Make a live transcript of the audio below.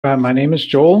My name is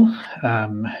Joel.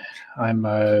 I'm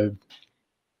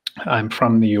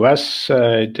from the US.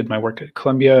 I did my work at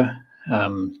Columbia.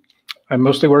 I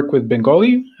mostly work with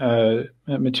Bengali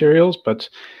materials, but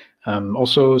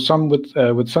also some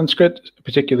with Sanskrit,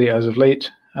 particularly as of late,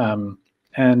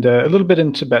 and a little bit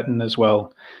in Tibetan as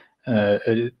well.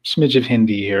 A smidge of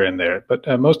Hindi here and there,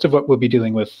 but most of what we'll be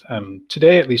dealing with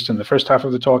today, at least in the first half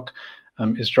of the talk,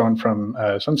 is drawn from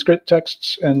Sanskrit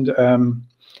texts,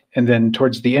 and then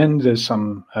towards the end, there's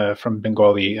some from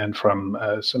Bengali and from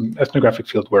some ethnographic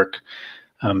field work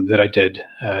that I did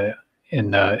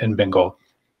in Bengal.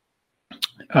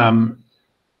 I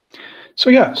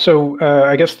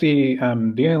guess the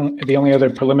only other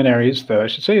preliminaries that I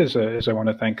should say is I want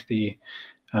to thank the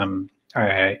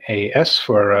IIAS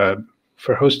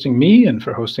for hosting me and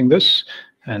for hosting this,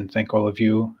 and thank all of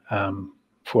you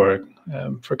for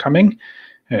coming.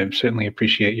 I certainly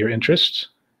appreciate your interest,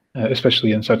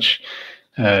 especially in such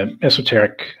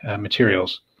esoteric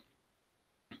materials.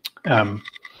 And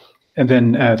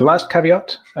then the last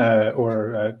caveat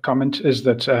or comment is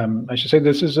that I should say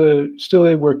this is still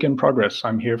a work in progress.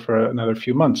 I'm here for another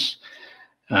few months.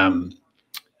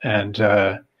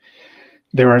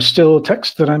 There are still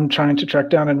texts that I'm trying to track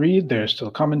down and read. There are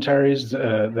still commentaries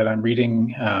that I'm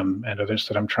reading and others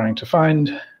that I'm trying to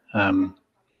find.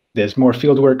 There's more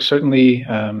field work certainly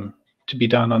to be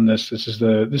done on this. This is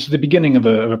the beginning of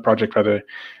a project rather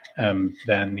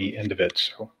than the end of it.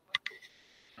 So,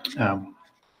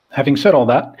 having said all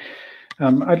that,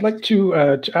 I'd like to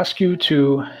ask you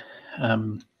to.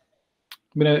 I'm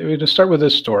going to start with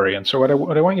this story, and so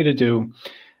what I want you to do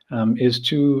is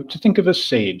to think of a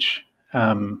sage.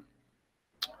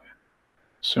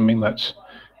 Assuming that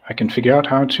I can figure out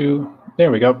how to.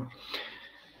 There we go.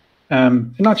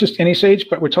 Not just any sage,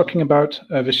 but we're talking about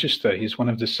Vasishta. He's one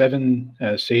of the 7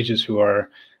 sages who are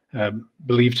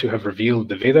believed to have revealed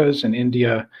the Vedas in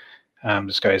India.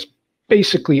 This guy is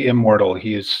basically immortal.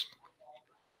 He is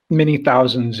many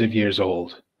thousands of years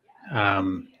old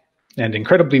and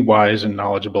incredibly wise and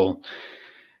knowledgeable.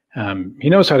 He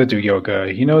knows how to do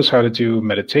yoga. He knows how to do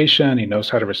meditation. He knows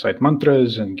how to recite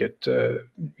mantras and get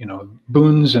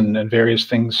boons and various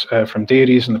things from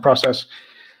deities in the process.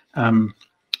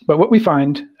 But what we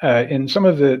find in some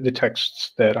of the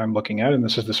texts that I'm looking at, and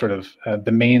this is the sort of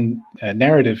the main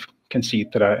narrative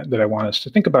conceit that I want us to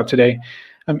think about today,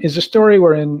 is a story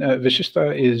wherein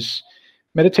Vasishta is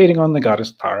meditating on the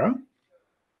goddess Tara.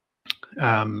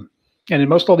 And in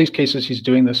most all these cases, he's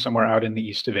doing this somewhere out in the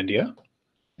east of India.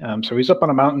 So he's up on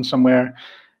a mountain somewhere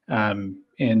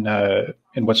in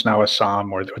what's now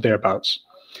Assam or thereabouts.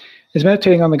 He's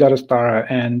meditating on the goddess Tara,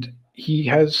 and he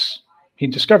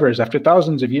discovers after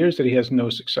thousands of years that he has no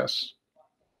success.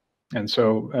 And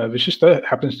so Vasishta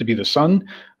happens to be the son,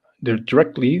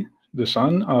 directly the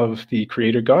son of the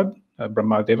creator god,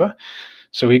 Brahma Deva.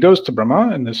 So he goes to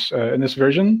Brahma in this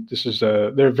version. This is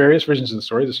there are various versions of the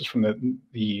story. This is from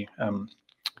the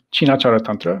Chinachara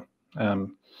Tantra,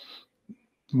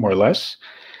 more or less.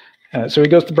 So he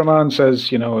goes to Brahma and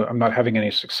says, I'm not having any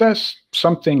success.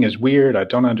 Something is weird. I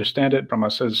don't understand it.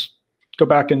 Brahma says, go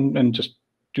back and just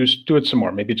do it some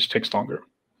more. Maybe it just takes longer.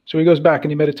 So he goes back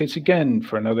and he meditates again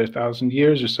for another 1,000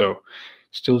 years or so,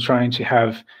 still trying to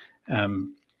have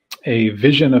a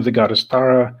vision of the goddess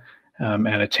Tara and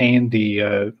attain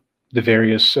the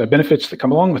various benefits that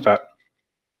come along with that.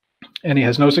 And he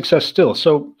has no success still.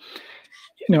 So,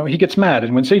 he gets mad.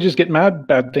 And when sages get mad,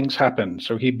 bad things happen.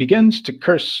 So he begins to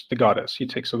curse the goddess. He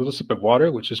takes a little sip of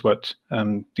water, which is what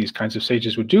these kinds of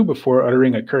sages would do before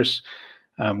uttering a curse,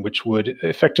 which would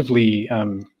effectively,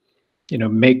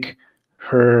 make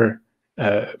her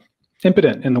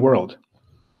impotent in the world.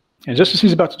 And just as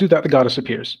he's about to do that, the goddess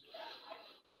appears.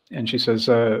 And she says,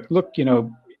 look,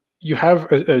 you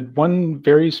have one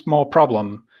very small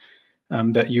problem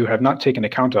that you have not taken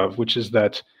account of, which is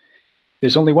that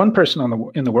there's only one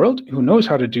person in the world who knows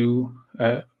how to do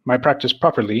my practice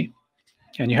properly,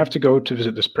 and you have to go to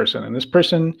visit this person. And this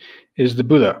person is the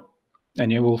Buddha,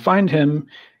 and you will find him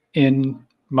in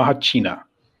Mahachina.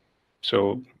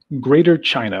 So Greater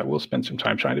China. We'll spend some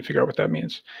time trying to figure out what that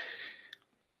means.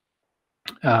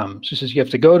 She says you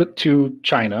have to go to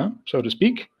China, so to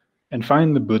speak, and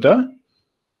find the Buddha,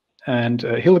 and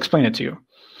he'll explain it to you.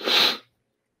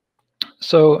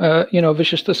 So,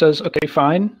 Vasishta says, okay,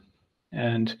 fine.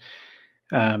 And,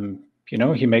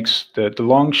 he makes the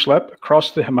long schlep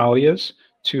across the Himalayas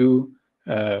to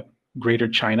Greater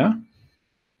China,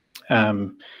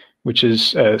 which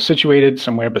is situated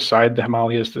somewhere beside the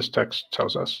Himalayas, this text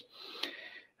tells us.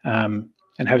 And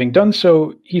having done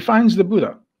so, he finds the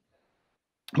Buddha.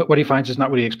 But what he finds is not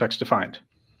what he expects to find.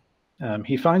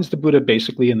 He finds the Buddha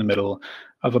basically in the middle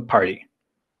of a party.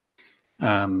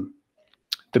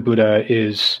 The Buddha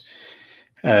is,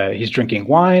 he's drinking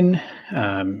wine.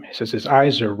 He says his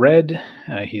eyes are red.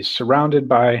 He's surrounded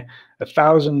by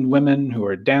 1,000 women who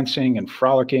are dancing and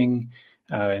frolicking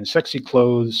in sexy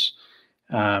clothes.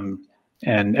 And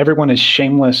everyone is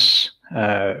shameless.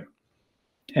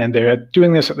 And they're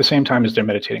doing this at the same time as they're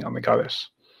meditating on the goddess.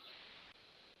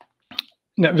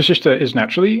 Now, Vasishta is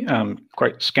naturally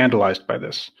quite scandalized by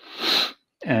this.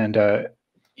 And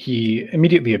he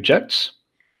immediately objects.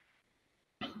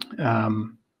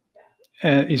 And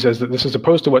he says that this is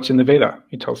opposed to what's in the Veda.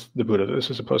 He tells the Buddha that this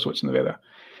is opposed to what's in the Veda.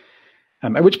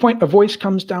 At which point a voice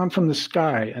comes down from the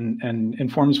sky and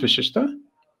informs Vasishta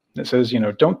that says,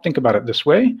 don't think about it this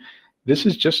way. This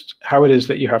is just how it is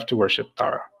that you have to worship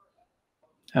Tara.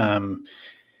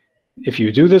 If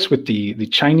you do this with the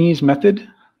Chinese method,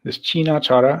 this China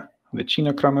Chara, the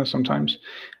China Krama sometimes,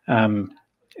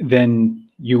 then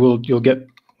you'll get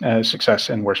success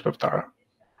in worship of Tara.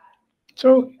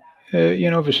 So,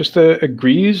 Vasishta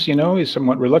agrees, he's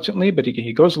somewhat reluctantly, but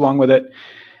he goes along with it.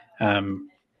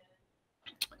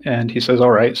 And he says,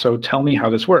 all right, so tell me how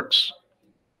this works.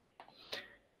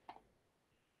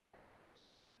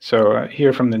 So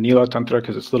here from the Nila Tantra,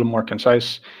 because it's a little more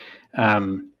concise,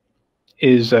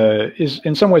 is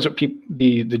in some ways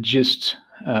the gist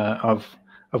of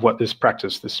what this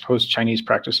practice, this post-Chinese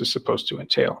practice, is supposed to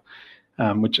entail,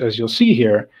 which, as you'll see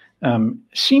here,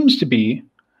 seems to be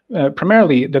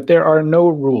primarily that there are no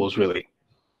rules, really.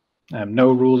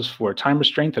 No rules for time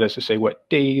restraint, that is to say what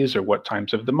days or what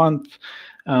times of the month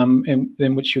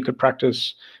in which you could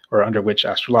practice, or under which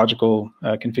astrological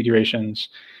configurations.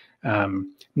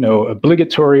 No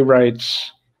obligatory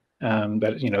rites,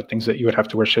 that things that you would have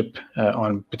to worship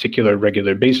on particular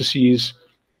regular bases,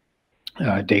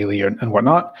 daily and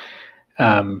whatnot.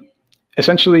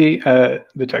 Essentially,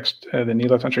 the text, the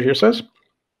Nila Tantra here says,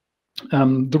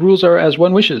 the rules are as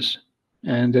one wishes,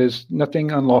 and there's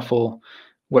nothing unlawful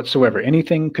whatsoever.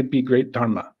 Anything could be great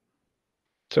dharma.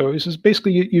 So this is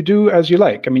basically you do as you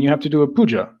like. I mean, you have to do a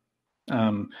puja,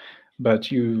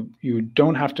 but you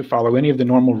don't have to follow any of the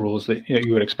normal rules that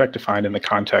you would expect to find in the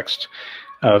context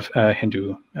of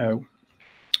Hindu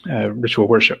ritual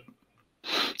worship,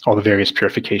 all the various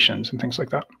purifications and things like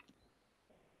that.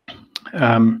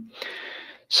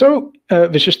 So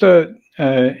Vasishta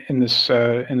in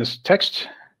this text,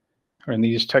 or in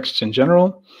these texts in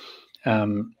general,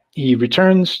 he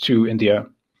returns to India,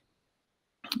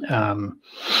 and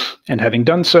having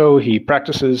done so, he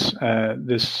practices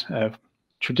this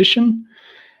tradition,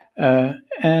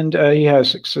 and he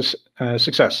has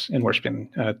success in worshiping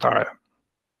Tara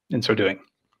in so doing.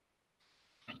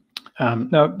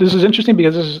 Now, this is interesting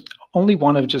because this is only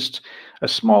one of just a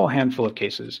small handful of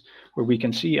cases where we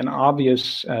can see an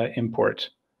obvious import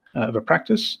of a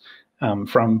practice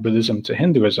from Buddhism to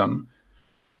Hinduism.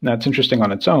 That's interesting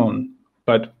on its own,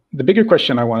 but the bigger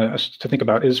question I want us to think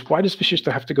about is, why does Vasishta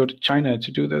have to go to China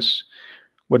to do this?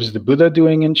 What is the Buddha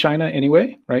doing in China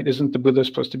anyway, right? Isn't the Buddha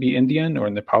supposed to be Indian or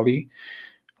Nepali,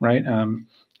 right?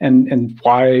 And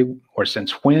why, or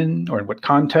since when, or in what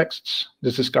contexts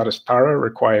does this goddess Tara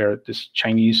require this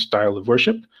Chinese style of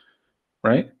worship,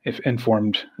 right? If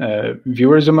informed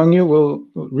viewers among you will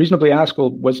reasonably ask,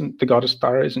 well, wasn't the goddess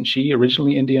Tara, isn't she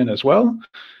originally Indian as well?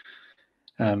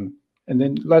 And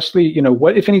then lastly,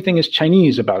 what, if anything, is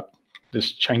Chinese about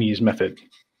this Chinese method,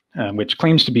 which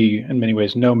claims to be, in many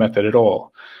ways, no method at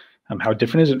all? How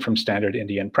different is it from standard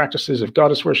Indian practices of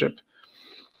goddess worship?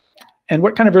 And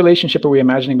what kind of relationship are we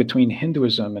imagining between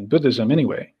Hinduism and Buddhism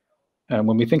anyway,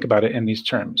 when we think about it in these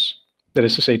terms? That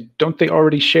is to say, don't they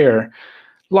already share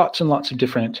lots and lots of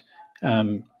different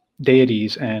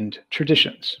deities and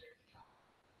traditions?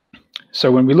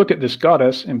 So when we look at this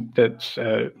goddess, and that's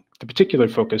the particular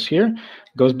focus here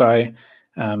goes by,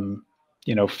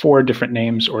 4 different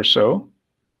names or so.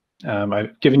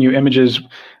 I've given you images,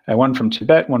 one from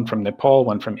Tibet, one from Nepal,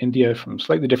 one from India, from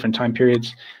slightly different time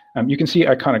periods. You can see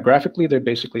iconographically, they're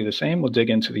basically the same. We'll dig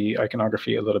into the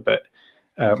iconography a little bit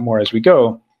more as we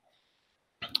go.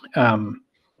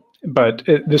 But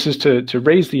this is to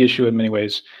raise the issue in many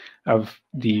ways of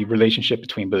the relationship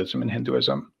between Buddhism and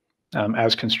Hinduism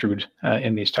as construed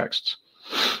in these texts.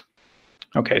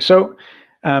 Okay, so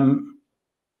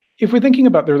if we're thinking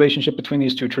about the relationship between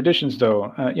these two traditions,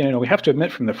 though, we have to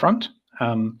admit from the front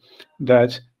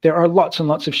that there are lots and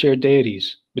lots of shared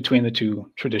deities between the two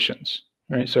traditions.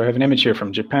 Right? So I have an image here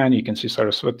from Japan. You can see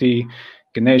Saraswati,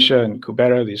 Ganesha, and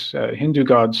Kubera, these Hindu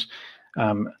gods.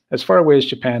 As far away as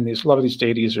Japan, a lot of these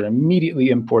deities are immediately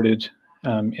imported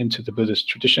into the Buddhist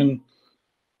tradition.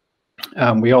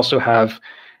 We also have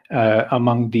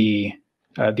among the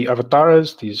the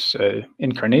avatars, these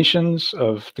incarnations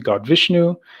of the god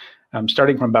Vishnu,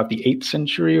 starting from about the 8th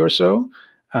century or so.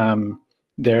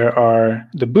 There are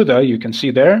the Buddha, you can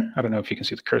see there. I don't know if you can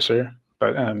see the cursor,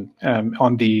 but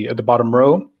on the bottom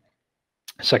row,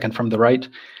 second from the right,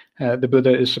 the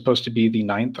Buddha is supposed to be the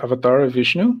 9th avatar of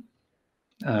Vishnu.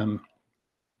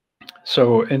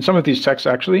 So in some of these texts,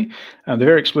 actually, they're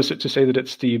very explicit to say that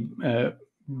it's the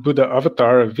Buddha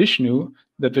avatar of Vishnu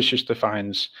that Vasishta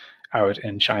finds out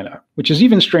in China, which is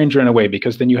even stranger in a way,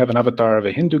 because then you have an avatar of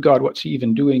a Hindu god. What's he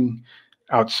even doing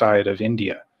outside of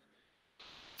India?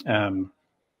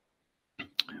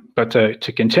 But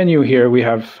to continue here, we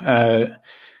have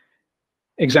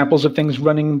examples of things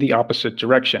running the opposite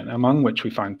direction, among which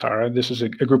we find Tara. This is a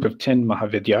group of 10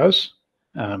 Mahavidyas.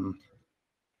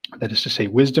 That is to say,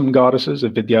 wisdom goddesses. A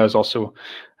vidya is also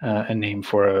a name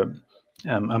for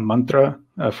a mantra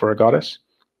for a goddess.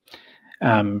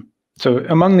 So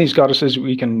among these goddesses,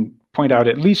 we can point out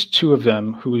at least 2 of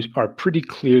them who are pretty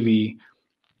clearly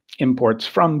imports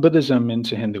from Buddhism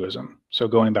into Hinduism. So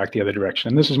going back the other direction.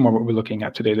 And this is more what we're looking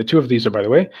at today. The 2 of these are, by the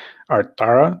way, are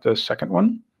Tara, the second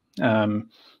one, and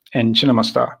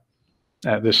Chinnamasta,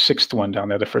 the 6th one down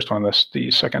there. The first one, that's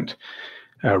the second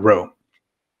row.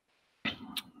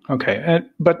 Okay,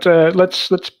 but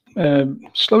let's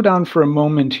slow down for a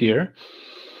moment here,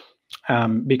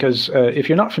 because if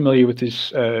you're not familiar with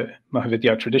this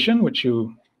Mahavidya tradition, which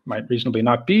you might reasonably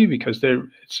not be, because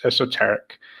it's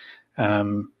esoteric,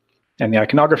 and the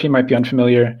iconography might be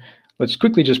unfamiliar, let's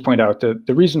quickly just point out that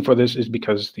the reason for this is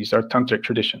because these are tantric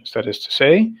traditions. That is to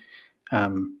say,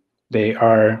 they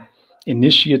are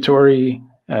initiatory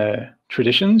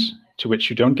traditions to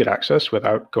which you don't get access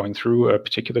without going through a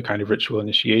particular kind of ritual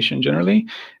initiation generally,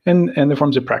 and the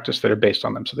forms of practice that are based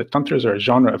on them. So the tantras are a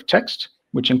genre of text,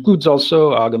 which includes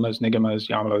also agamas, nigamas,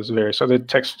 yamalas, various other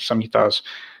texts, samhitas,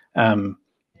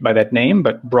 by that name,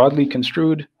 but broadly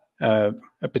construed, a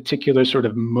particular sort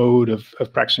of mode of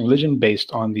practicing religion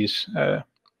based on these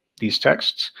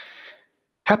texts.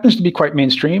 Happens to be quite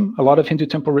mainstream. A lot of Hindu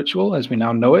temple ritual, as we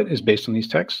now know it, is based on these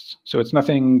texts. So it's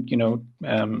nothing,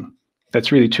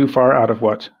 that's really too far out of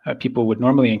what people would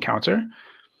normally encounter.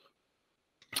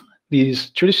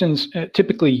 These traditions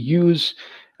typically use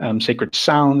sacred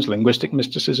sounds, linguistic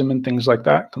mysticism, and things like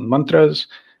that, mantras,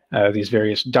 these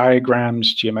various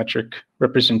diagrams, geometric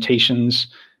representations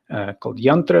called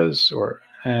yantras,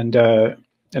 and a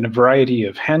variety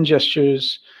of hand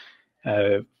gestures,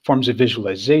 forms of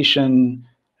visualization,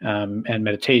 and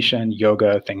meditation,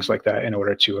 yoga, things like that, in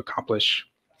order to accomplish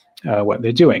what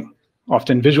they're doing.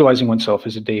 Often visualizing oneself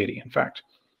as a deity, in fact.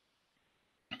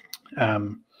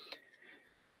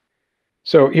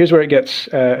 So here's where it gets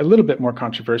a little bit more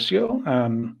controversial.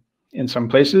 In some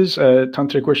places,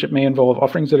 tantric worship may involve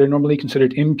offerings that are normally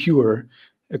considered impure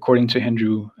according to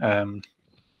Hindu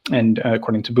and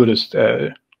according to Buddhist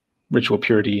ritual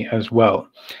purity as well.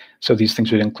 So these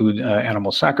things would include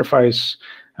animal sacrifice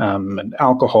and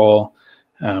alcohol,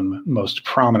 most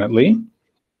prominently.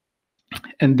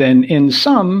 And then in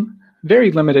some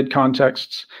very limited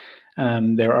contexts,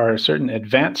 there are certain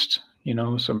advanced,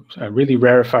 some really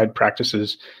rarefied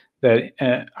practices that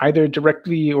either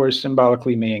directly or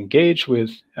symbolically may engage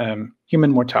with human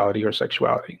mortality or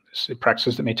sexuality. This is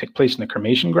practices that may take place in the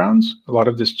cremation grounds. A lot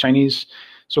of this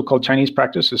so-called Chinese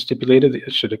practice is stipulated that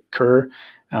it should occur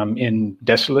in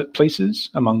desolate places,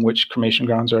 among which cremation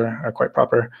grounds are quite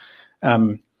proper,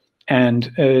 and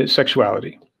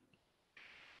sexuality.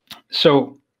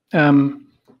 So, one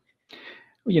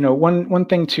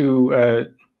thing to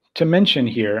mention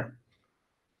here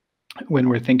when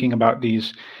we're thinking about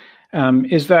these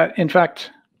is that, in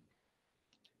fact,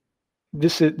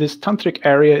 this tantric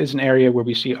area is an area where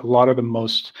we see a lot of the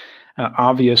most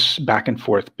obvious back and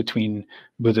forth between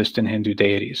Buddhist and Hindu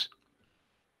deities.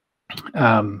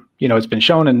 It's been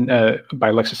shown by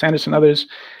Alexis Sanders and others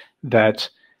that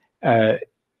a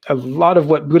lot of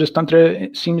what Buddhist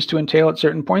Tantra seems to entail at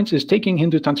certain points is taking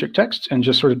Hindu tantric texts and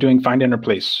just sort of doing find and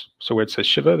replace. So where it says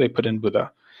Shiva, they put in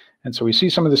Buddha. And so we see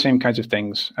some of the same kinds of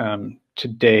things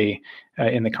today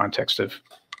in the context of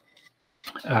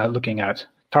looking at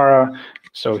Tara.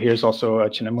 So here's also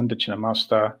Chinnamunda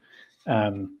Chinnamasta,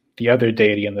 the other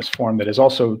deity in this form that is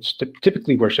also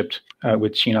typically worshipped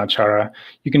with Chinachara.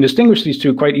 You can distinguish these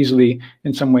two quite easily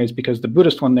in some ways because the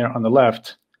Buddhist one there on the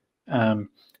left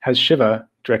has Shiva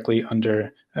directly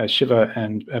under Shiva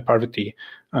and Parvati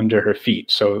under her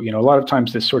feet. So, a lot of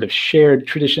times this sort of shared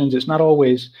traditions, it's not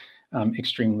always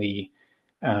extremely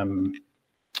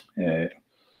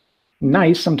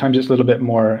nice. Sometimes it's a little bit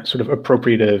more sort of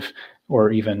appropriative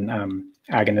or even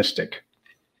agonistic.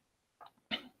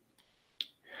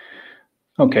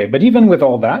 Okay, but even with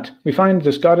all that, we find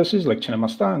these goddesses like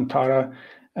Chinnamasta and Tara,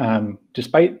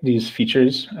 despite these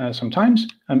features sometimes,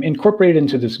 incorporated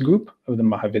into this group of the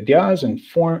Mahavidyas and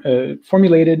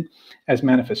formulated as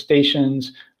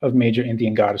manifestations of major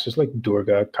Indian goddesses like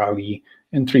Durga, Kali,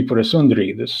 and Tripura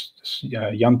Sundari. This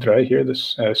yantra here,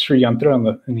 this Sri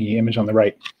yantra in the image on the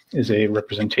right, is a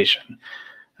representation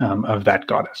of that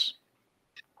goddess.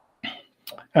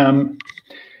 And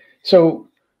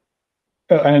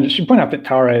I should point out that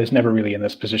Tara is never really in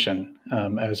this position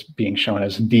as being shown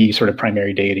as the sort of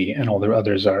primary deity, and all the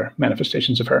others are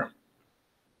manifestations of her.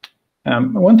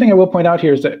 One thing I will point out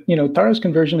here is that, Tara's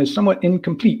conversion is somewhat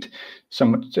incomplete,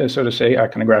 somewhat, so to say,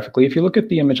 iconographically. If you look at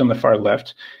the image on the far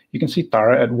left, you can see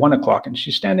Tara at 1 o'clock, and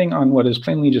she's standing on what is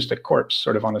plainly just a corpse,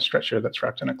 sort of on a stretcher that's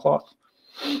wrapped in a cloth.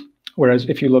 Whereas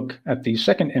if you look at the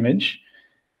second image,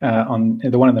 on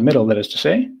the one in the middle, that is to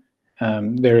say,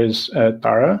 there is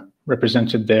Tara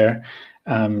represented there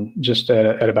just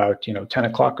at about 10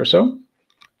 o'clock or so,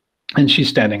 and she's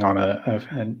standing on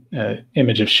an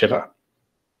image of Shiva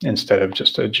instead of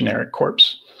just a generic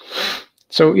corpse.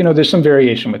 So there's some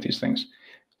variation with these things.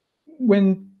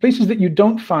 When places that you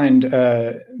don't find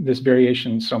this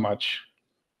variation so much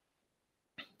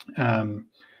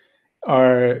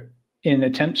are in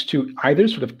attempts to either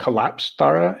sort of collapse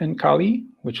Tara and Kali,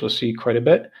 which we'll see quite a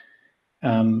bit.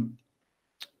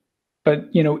 But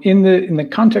in the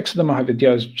context of the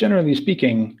Mahavidyas, generally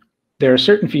speaking, there are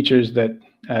certain features that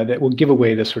that will give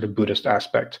away this sort of Buddhist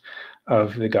aspect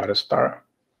of the goddess Tara.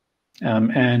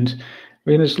 And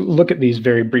we're going to look at these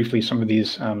very briefly, some of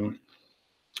these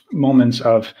moments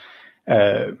of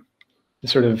the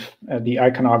sort of the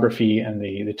iconography and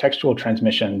the textual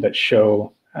transmission that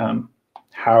show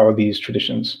how these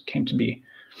traditions came to be.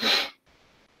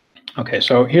 Okay,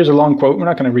 so here's a long quote. We're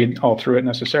not going to read all through it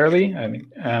necessarily,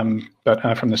 but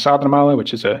from the Sadhanamala,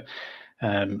 which is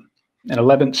an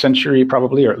 11th century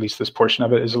probably, or at least this portion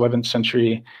of it is 11th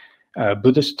century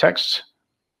Buddhist text.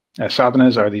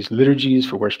 Sadhanas are these liturgies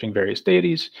for worshiping various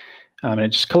deities, and it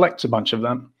just collects a bunch of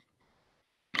them.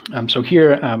 So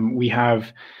here we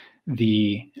have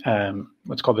the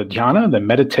what's called the dhyana, the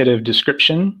meditative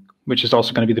description, which is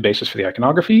also going to be the basis for the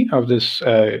iconography of this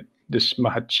this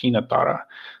Mahachina Tara,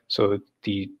 so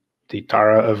the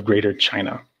Tara of Greater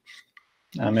China.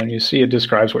 And you see it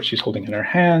describes what she's holding in her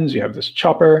hands. You have this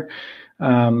chopper,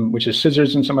 which is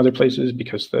scissors in some other places,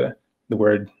 because the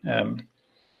word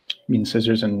means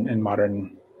scissors in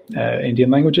modern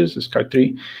Indian languages, is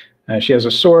kartri. She has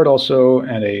a sword also,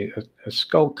 and a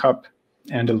skull cup,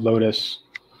 and a lotus,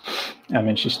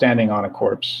 and she's standing on a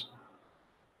corpse.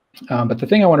 But the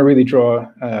thing I want to really draw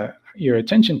your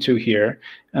attention to here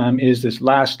is this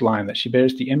last line, that she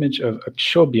bears the image of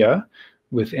Akshobhya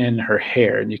within her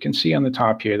hair. And you can see on the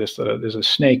top here, there's a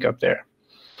snake up there.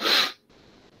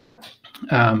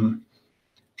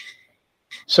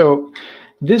 So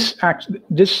this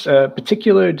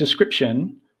particular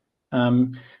description,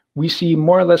 we see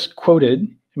more or less quoted.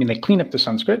 I mean, they clean up the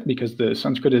Sanskrit, because the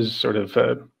Sanskrit is sort of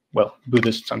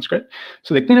Buddhist Sanskrit.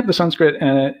 So they clean up the Sanskrit,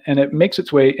 and it makes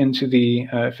its way into the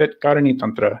Fetkarani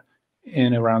Tantra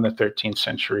in around the 13th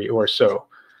century or so.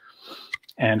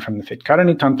 And from the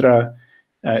Fetkarani Tantra,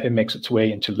 it makes its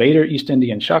way into later East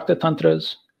Indian Shakta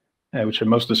Tantras, which are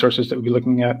most of the sources that we'll be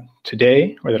looking at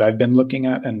today, or that I've been looking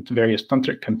at, and various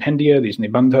tantric compendia, these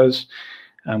nibandhas,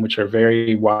 which are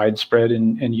very widespread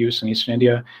in use in Eastern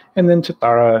India, and then to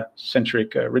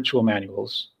Tara-centric ritual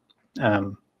manuals,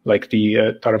 like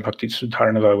the Tara Bhakti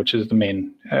Sudharanava, which is the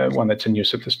main one that's in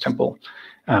use at this temple,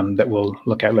 that we'll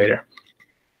look at later.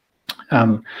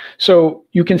 So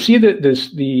you can see that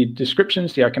the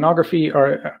descriptions, the iconography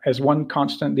are as one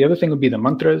constant. The other thing would be the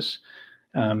mantras.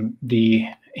 The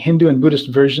Hindu and Buddhist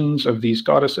versions of these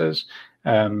goddesses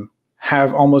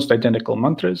have almost identical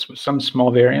mantras with some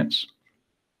small variants.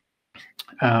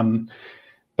 But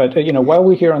while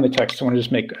we're here on the text, I want to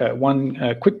just make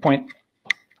one quick point,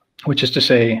 which is to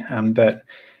say that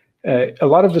a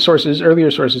lot of the sources,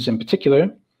 earlier sources in particular,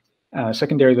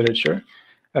 secondary literature,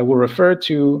 will refer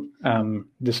to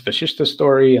this Vasishta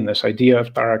story and this idea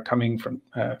of Tara coming from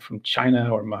China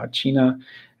or Mahachina,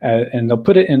 and they'll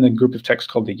put it in the group of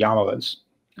texts called the Yamalas,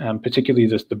 particularly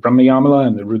the Brahma Yamala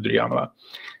and the Rudra Yamala.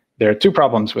 There are two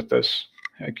problems with this,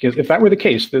 because if that were the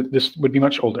case, this would be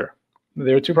much older.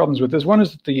 There are two problems with this. One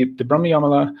is that the Brahma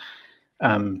Yamala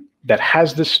that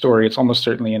has this story, it's almost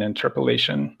certainly an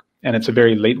interpolation, and it's a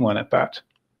very late one at that.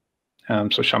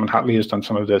 So Shaman Hatley has done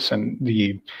some of this, and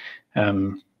the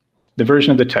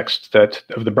version of the text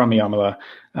of the Brahma Yamala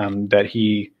that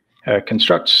he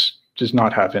constructs does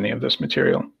not have any of this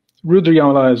material.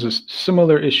 Rudra-yamala has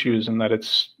similar issues in that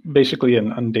it's basically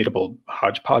an undatable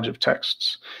hodgepodge of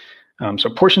texts. So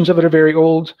portions of it are very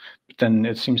old, but then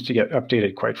it seems to get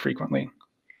updated quite frequently.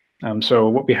 So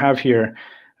what we have here,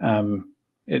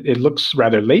 it looks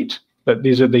rather late, but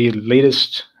these are the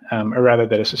latest, or rather,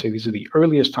 that is to say, these are the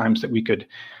earliest times that we could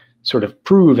sort of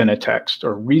prove in a text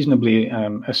or reasonably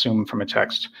assume from a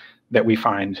text that we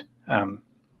find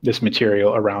this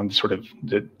material around sort of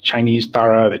the Chinese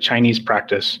Tara, the Chinese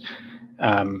practice,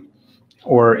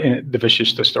 or in the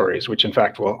Vasishta stories, which in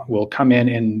fact will come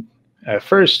in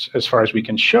first, as far as we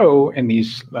can show, in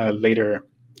these later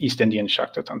East Indian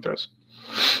Shakta tantras.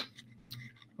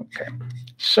 Okay,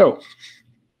 so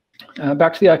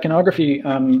back to the iconography.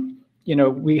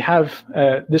 We have,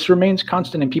 this remains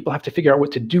constant, and people have to figure out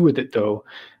what to do with it, though,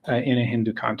 in a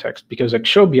Hindu context, because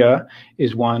Akshobhya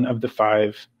is one of the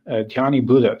 5 dhyani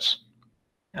Buddhas.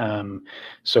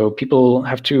 So people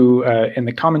have to, in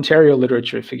the commentarial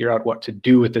literature, figure out what to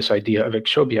do with this idea of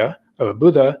Akshobhya, of a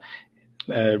Buddha,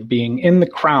 being in the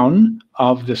crown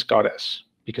of this goddess,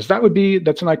 because that's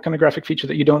an iconographic feature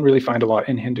that you don't really find a lot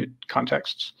in Hindu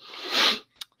contexts.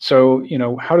 So,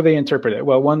 how do they interpret it?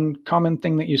 Well, one common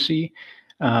thing that you see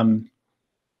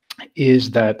is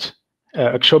that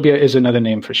Akshobhya is another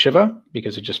name for Shiva,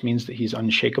 because it just means that he's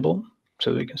unshakable.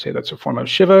 So we can say that's a form of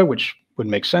Shiva, which would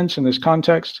make sense in this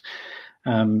context.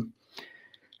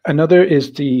 Another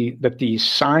is that the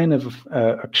sign of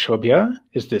Akshobhya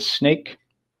is this snake,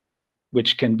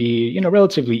 which can be,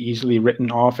 relatively easily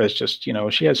written off as just,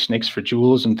 she has snakes for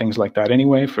jewels and things like that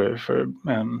anyway.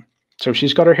 So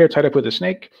she's got her hair tied up with a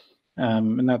snake,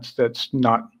 and that's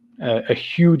not a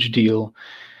huge deal.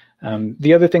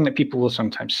 The other thing that people will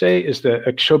sometimes say is that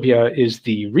Akshobhya is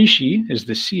the rishi, is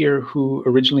the seer who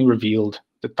originally revealed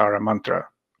the Tara mantra.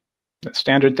 The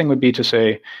standard thing would be to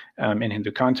say, in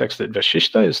Hindu context, that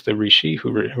Vasishta is the rishi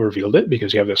who revealed it,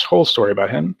 because you have this whole story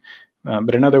about him.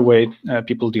 But another way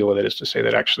people deal with it is to say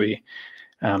that actually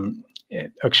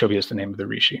Akshobhya is the name of the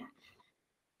rishi.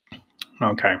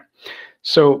 Okay,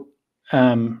 so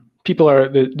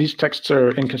these texts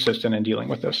are inconsistent in dealing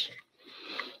with this.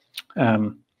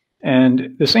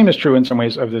 And the same is true in some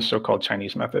ways of this so-called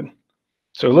Chinese method.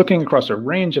 So looking across a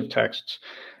range of texts,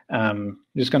 I'm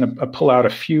just going to pull out a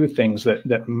few things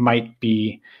that might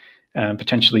be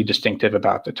potentially distinctive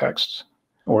about the text,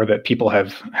 or that people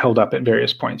have held up at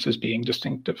various points as being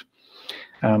distinctive.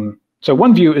 So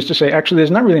one view is to say, actually, there's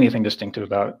not really anything distinctive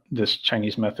about this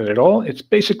Chinese method at all. It's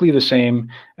basically the same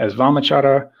as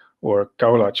Vamachara or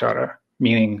Gaulachara,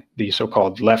 meaning the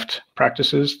so-called left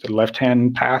practices, the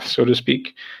left-hand path, so to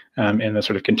speak, in the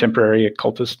sort of contemporary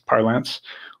occultist parlance,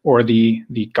 or the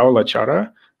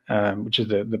Gaulachara, which is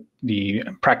the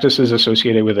practices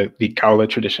associated with the Gaula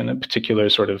tradition, in particular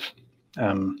sort of,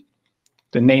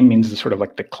 the name means the sort of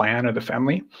like the clan or the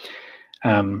family.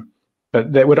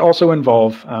 But that would also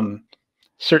involve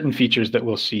certain features that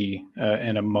we'll see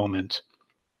in a moment.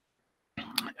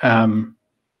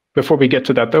 Before we get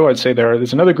to that, though, I'd say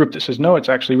there's another group that says, no, it's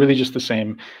actually really just the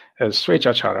same as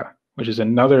Swechachara, which is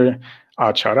another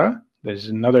achara. There's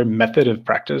another method of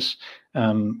practice,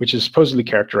 which is supposedly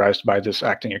characterized by this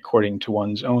acting according to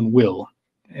one's own will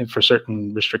for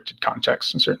certain restricted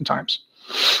contexts and certain times.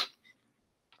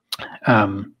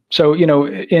 So,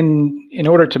 in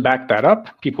order to back that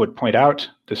up, people would point out,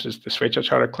 this is the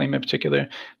Swechachara claim in particular,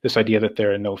 this idea that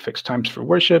there are no fixed times for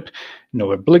worship,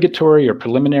 no obligatory or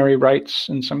preliminary rites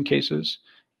in some cases,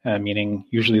 meaning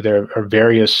usually there are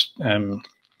various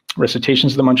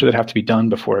recitations of the mantra that have to be done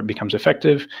before it becomes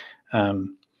effective,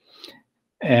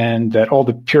 and that all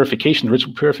the purification, the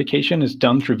ritual purification, is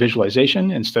done through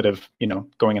visualization instead of,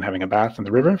 going and having a bath in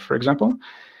the river, for example.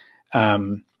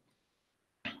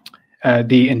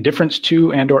 The indifference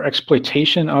to and or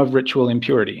exploitation of ritual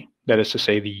impurity. That is to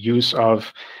say, the use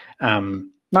of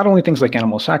not only things like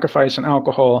animal sacrifice and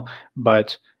alcohol,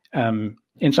 but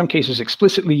in some cases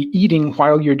explicitly eating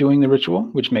while you're doing the ritual,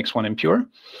 which makes one impure,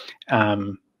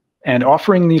 and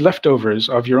offering the leftovers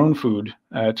of your own food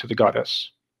to the goddess,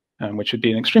 which would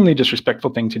be an extremely disrespectful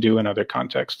thing to do in other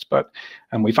contexts. But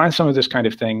we find some of this kind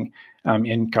of thing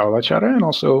in Kaulachara and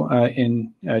also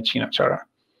in Chinachara.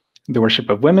 The worship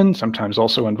of women, sometimes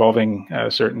also involving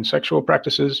certain sexual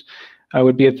practices,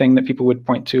 would be a thing that people would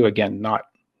point to. Again, not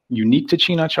unique to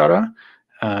Chinachara,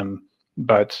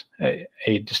 but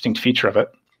a distinct feature of it.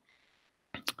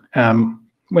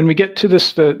 When we get to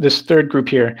this third group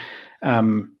here,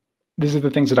 these are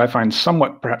the things that I find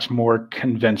somewhat perhaps more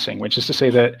convincing, which is to say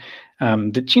that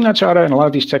the Chinachara and a lot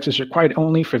of these texts are required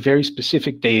only for very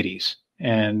specific deities.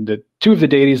 And the two of the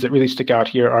deities that really stick out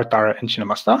here are Tara and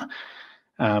Chinnamasta.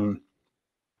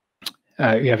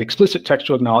 You have explicit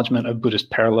textual acknowledgement of Buddhist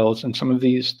parallels in some of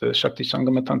these. The Shakti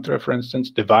Sangama Tantra, for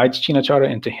instance, divides Chinachara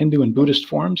into Hindu and Buddhist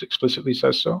forms, explicitly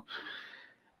says so.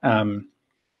 And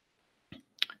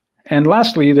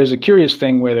lastly, there's a curious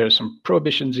thing where there's some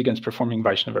prohibitions against performing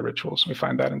Vaishnava rituals. We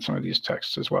find that in some of these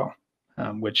texts as well,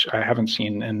 which I haven't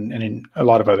seen in a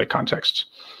lot of other contexts.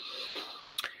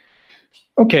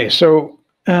 Okay, so,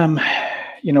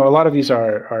 you know, a lot of these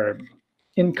are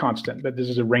inconstant, but this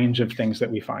is a range of things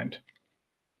that we find.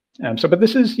 But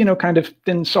this is, you know, kind of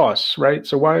thin sauce, right?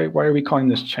 So why are we calling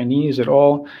this Chinese at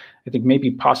all? I think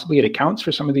maybe possibly it accounts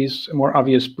for some of these more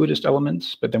obvious Buddhist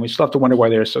elements, but then we still have to wonder why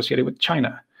they're associated with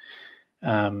China.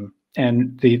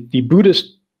 And the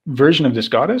Buddhist version of this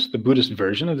goddess, the Buddhist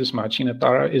version of this Mahachina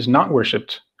Tara, is not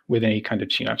worshipped with any kind of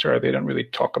Chinachara. They don't really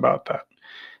talk about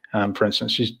that. For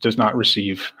instance, she does not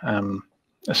receive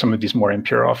some of these more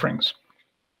impure offerings.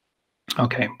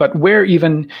 Okay, but where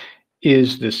even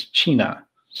is this China?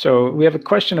 So we have a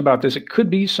question about this. It could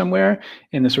be somewhere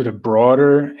in the sort of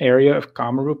broader area of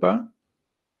Kamarupa.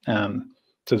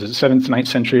 So the 7th, 9th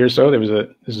century or so,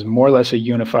 this is more or less a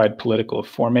unified political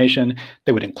formation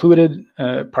that would include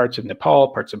parts of Nepal,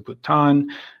 parts of Bhutan,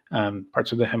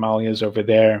 parts of the Himalayas over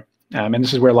there. And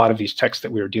this is where a lot of these texts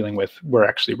that we were dealing with were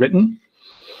actually written.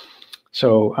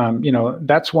 So, you know,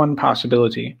 that's one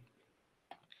possibility.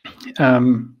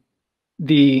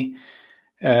 The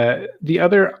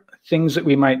other things that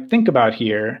we might think about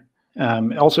here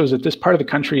also is that this part of the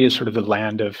country is sort of the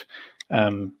land of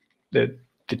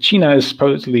the China is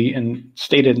supposedly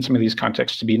stated in some of these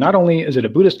contexts to be not only is it a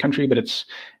Buddhist country, but it's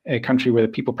a country where the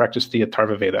people practice the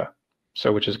Atharva Veda,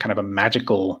 so which is kind of a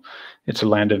magical, it's a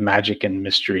land of magic and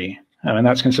mystery. And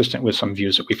that's consistent with some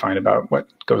views that we find about what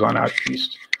goes on out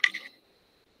east.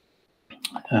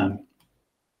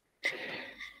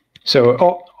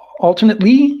 So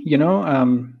alternately, you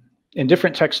know, in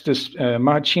different texts, this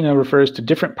Mahachina refers to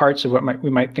different parts of what we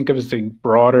might think of as the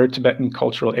broader Tibetan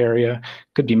cultural area.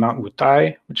 Could be Mount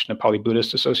Wutai, which Nepali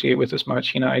Buddhists associate with this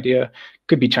Mahachina idea.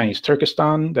 Could be Chinese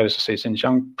Turkestan, that is to say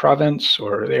Xinjiang province,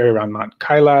 or the area around Mount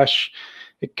Kailash.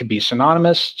 It could be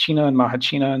synonymous, China and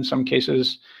Mahachina in some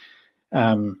cases.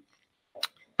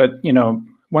 But, you know,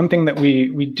 one thing that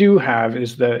we do have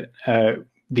is that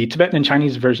the Tibetan and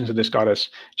Chinese versions of this goddess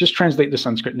just translate the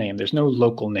Sanskrit name. There's no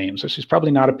local name. So she's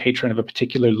probably not a patron of a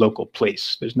particular local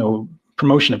place. There's no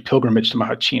promotion of pilgrimage to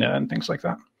Mahachina and things like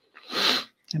that.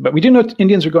 But we do know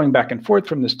Indians are going back and forth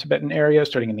from this Tibetan area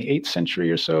starting in the 8th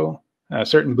century or so.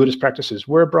 Certain Buddhist practices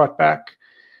were brought back.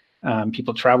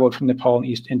 People traveled from Nepal and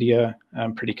East India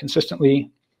pretty consistently.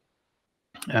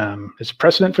 There's a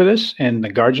precedent for this in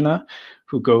Nagarjuna,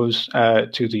 who goes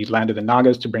to the land of the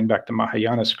Nagas to bring back the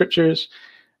Mahayana scriptures.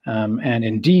 And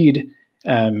indeed,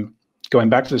 going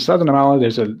back to the southern Amala,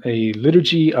 there's a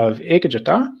liturgy of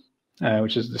Ekajata,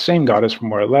 which is the same goddess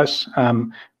more or less,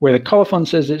 where the colophon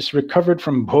says it's recovered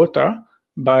from Bhota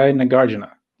by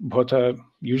Nagarjuna. Bhota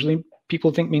usually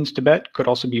people think means Tibet, could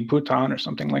also be Bhutan or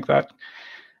something like that.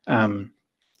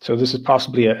 So this is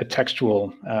possibly a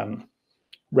textual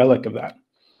relic of that.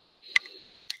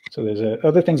 So there's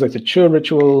other things like the Chua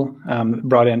ritual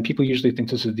brought in. People usually think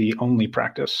this is the only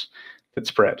practice that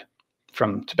spread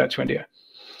from Tibet to India.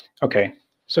 Okay,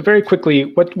 so very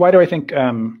quickly, what do I think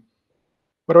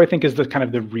is the kind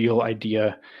of the real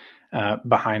idea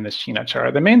behind this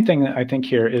Chinachara? The main thing I think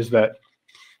here is that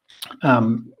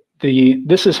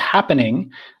this is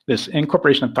happening, this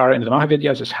incorporation of Tara into the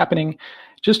Mahavidyas is happening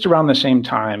just around the same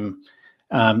time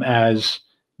as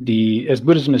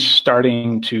Buddhism is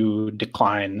starting to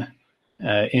decline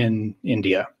in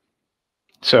India.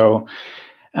 So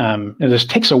this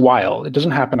takes a while. It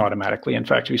doesn't happen automatically. In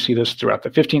fact, we see this throughout the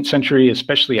 15th century,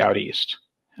 especially out east.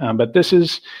 But this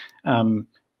is, it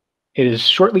is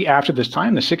shortly after this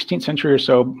time, the 16th century or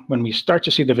so, when we start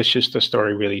to see the Vasishta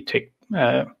story really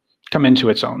come into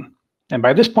its own. And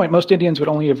by this point, most Indians would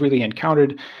only have really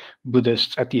encountered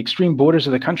Buddhists at the extreme borders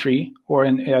of the country or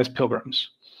as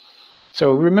pilgrims.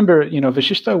 So remember, you know,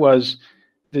 Vasishta was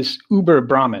this uber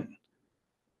Brahmin,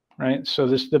 right? So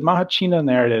the Mahachina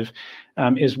narrative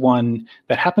is one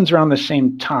that happens around the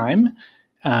same time.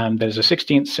 There's a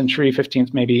 16th century,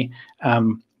 15th maybe,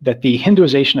 that the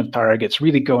Hinduization of Tara gets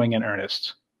really going in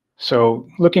earnest. So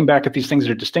looking back at these things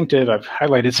that are distinctive, I've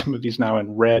highlighted some of these now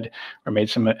in red or made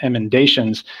some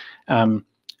emendations.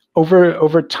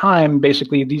 Over time,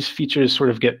 basically, these features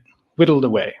sort of get whittled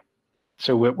away.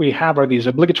 So what we have are these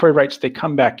obligatory rites, they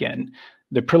come back in.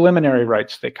 The preliminary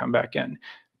rites, they come back in.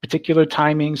 Particular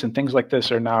timings and things like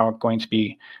this are now going to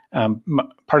be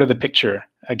part of the picture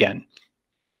again.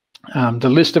 The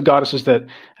list of goddesses that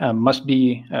must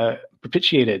be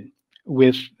propitiated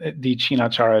with the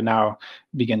Chinachara now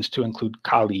begins to include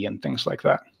Kali and things like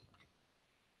that.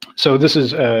 So this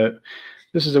is a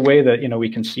way that we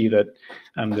can see that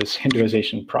this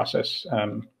Hinduization process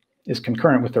is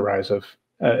concurrent with the rise of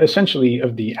essentially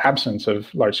of the absence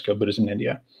of large-scale Buddhism in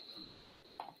India.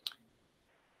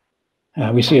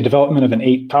 We see a development of an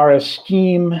 8 Tara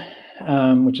scheme,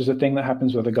 which is a thing that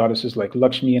happens with the goddesses like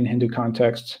Lakshmi in Hindu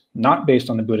contexts, not based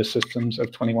on the Buddhist systems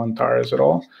of 21 Taras at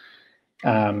all.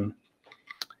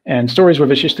 And stories where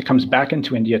Vasishta comes back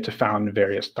into India to found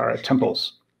various Tara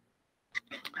temples.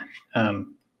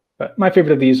 But my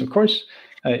favorite of these, of course,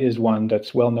 is one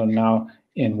that's well known now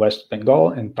in West Bengal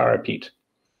and Tarapith.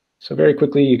 So very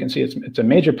quickly, you can see it's a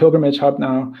major pilgrimage hub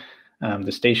now.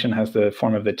 The station has the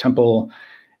form of the temple.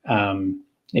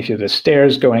 If you have the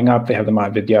stairs going up, they have the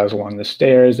Mahavidyas along the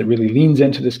stairs. It really leans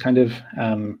into this kind of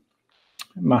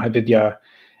Mahavidya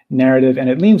narrative, and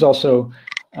it leans also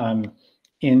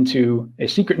into a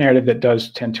secret narrative that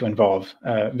does tend to involve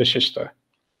Vasishta.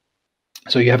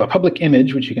 So you have a public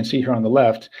image, which you can see here on the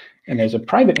left, and there's a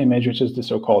private image, which is the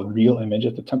so-called real image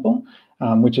at the temple,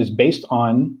 which is based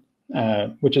on,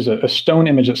 which is a stone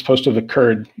image that's supposed to have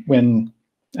occurred when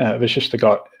Vasishta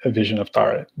got a vision of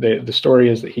Tara. The story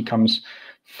is that he comes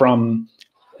from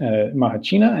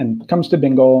Mahachina and comes to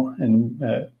Bengal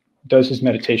and does his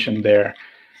meditation there,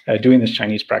 doing this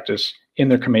Chinese practice in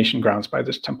their cremation grounds by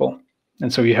this temple.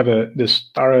 And so you have this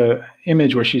Tara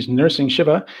image where she's nursing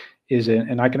Shiva, is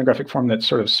an iconographic form that's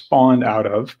sort of spawned out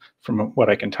of, from what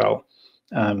I can tell,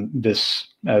 this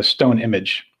stone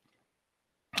image,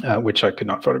 which I could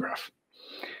not photograph.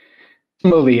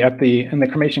 Similarly, in the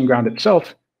cremation ground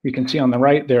itself, you can see on the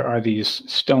right there are these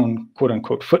stone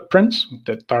quote-unquote footprints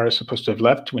that Tara is supposed to have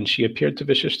left when she appeared to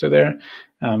Vasishta there,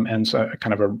 and so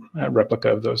kind of a replica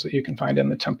of those that you can find in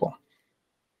the temple.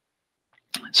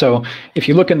 So if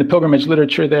you look in the pilgrimage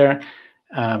literature there,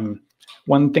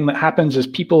 one thing that happens is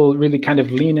people really kind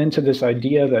of lean into this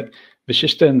idea that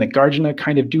Vasishta and Nagarjuna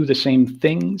kind of do the same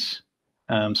things.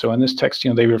 So in this text,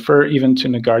 they refer even to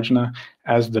Nagarjuna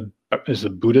as the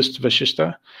Buddhist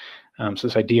Vasishta. So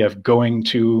this idea of going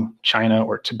to China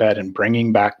or Tibet and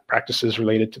bringing back practices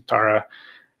related to Tara.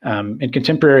 In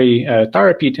contemporary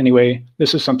Tarapith, anyway,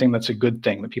 this is something that's a good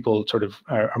thing that people sort of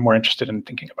are more interested in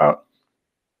thinking about.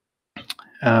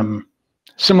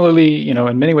 Similarly,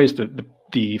 in many ways,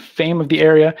 the fame of the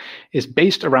area is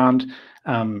based around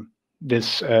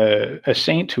this a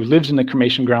saint who lives in the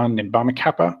cremation ground named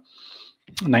Bhamakappa,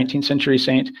 19th century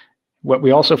saint. What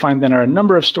we also find then are a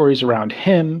number of stories around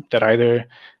him that either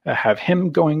have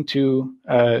him going to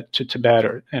Tibet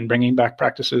and bringing back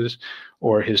practices,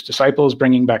 or his disciples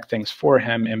bringing back things for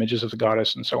him, images of the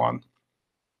goddess and so on.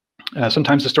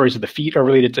 Sometimes the stories of the feet are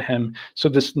related to him. So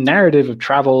this narrative of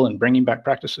travel and bringing back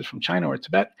practices from China or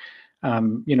Tibet,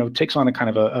 takes on a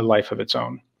kind of a life of its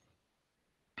own.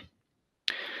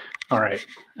 All right,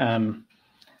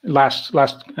 last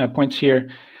points here.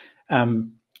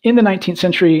 In the 19th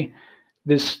century,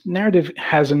 this narrative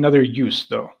has another use,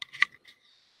 though.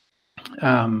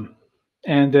 And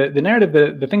the narrative,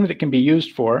 the thing that it can be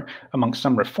used for amongst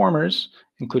some reformers,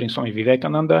 including Swami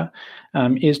Vivekananda,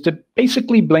 is to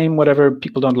basically blame whatever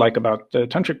people don't like about the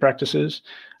tantric practices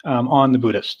on the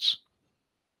Buddhists.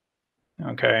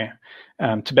 Okay,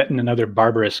 Tibetan and other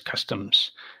barbarous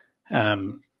customs,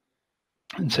 and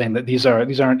saying that these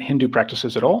aren't Hindu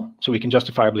practices at all, so we can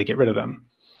justifiably get rid of them.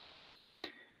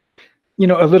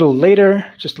 A little later,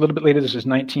 just a little bit later, this is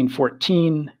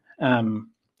 1914,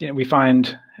 we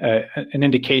find an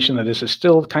indication that this is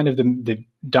still kind of the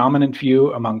dominant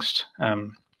view amongst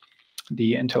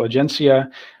the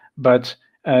intelligentsia, but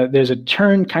there's a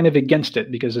turn kind of against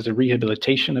it because there's a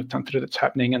rehabilitation of Tantra that's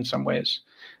happening in some ways.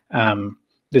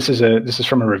 This is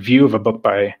from a review of a book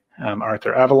by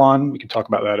Arthur Avalon. We can talk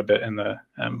about that a bit in the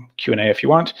Q&A if you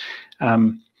want.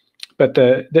 But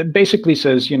that basically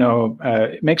says,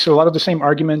 it makes a lot of the same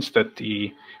arguments that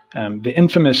the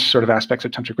infamous sort of aspects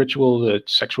of tantric ritual, the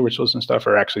sexual rituals and stuff,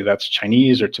 are actually that's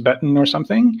Chinese or Tibetan or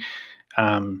something.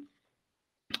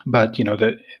 But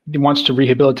that it wants to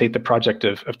rehabilitate the project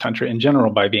of Tantra in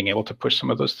general by being able to push some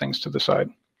of those things to the side.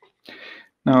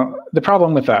 Now, the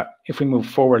problem with that, if we move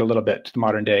forward a little bit to the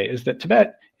modern day, is that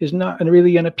Tibet is not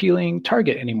really an appealing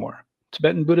target anymore.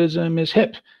 Tibetan Buddhism is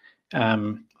hip.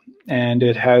 And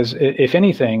it has, if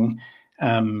anything,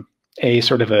 a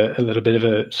sort of a little bit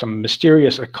of some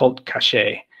mysterious occult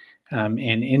cachet in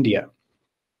India.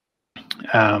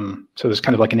 So there's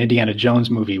kind of like an Indiana Jones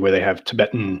movie where they have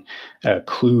Tibetan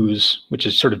clues, which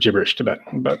is sort of gibberish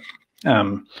Tibetan. But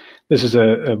this is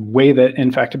a way that,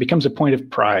 in fact, it becomes a point of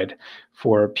pride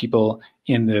for people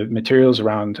in the materials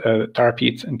around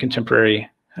Tarapith and contemporary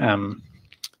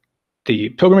the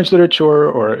pilgrimage literature,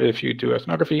 or if you do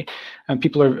ethnography,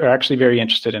 people are actually very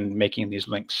interested in making these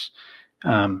links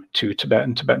to Tibet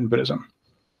and Tibetan Buddhism.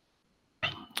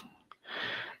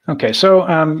 Okay, so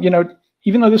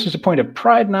even though this is a point of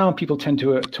pride now, people tend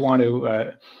to want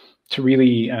to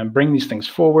really bring these things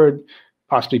forward,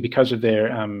 possibly because of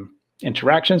their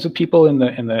interactions with people in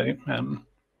the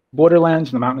borderlands,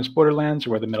 in the mountainous borderlands,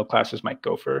 where the middle classes might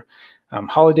go for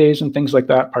holidays and things like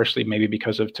that. Partially maybe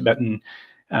because of Tibetan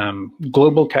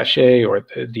global cachet, or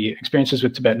the experiences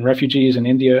with Tibetan refugees in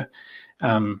India.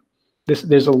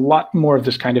 There's a lot more of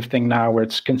this kind of thing now, where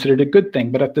it's considered a good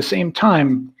thing, but at the same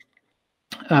time,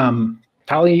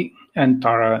 Tali and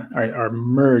Tara are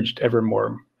merged ever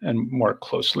more and more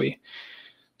closely.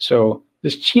 So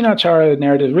this Chinachara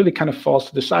narrative really kind of falls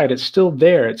to the side. It's still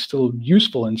there. It's still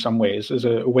useful in some ways as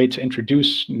a way to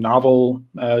introduce novel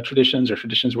traditions, or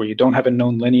traditions where you don't have a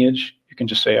known lineage. You can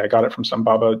just say, I got it from some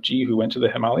Babaji who went to the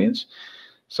Himalayas,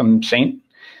 some saint.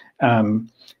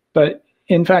 But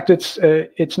in fact,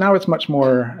 it's much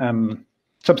more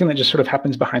something that just sort of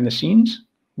happens behind the scenes,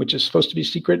 which is supposed to be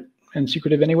secret and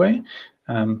secretive anyway.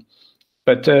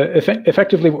 But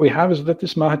effectively what we have is that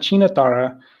this Mahachina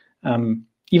Tara,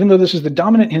 even though this is the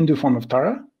dominant Hindu form of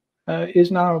Tara,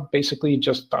 is now basically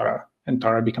just Tara, and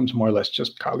Tara becomes more or less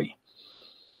just Kali.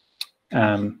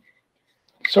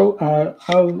 So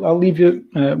I'll leave you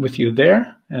with you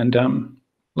there, and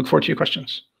look forward to your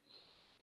questions.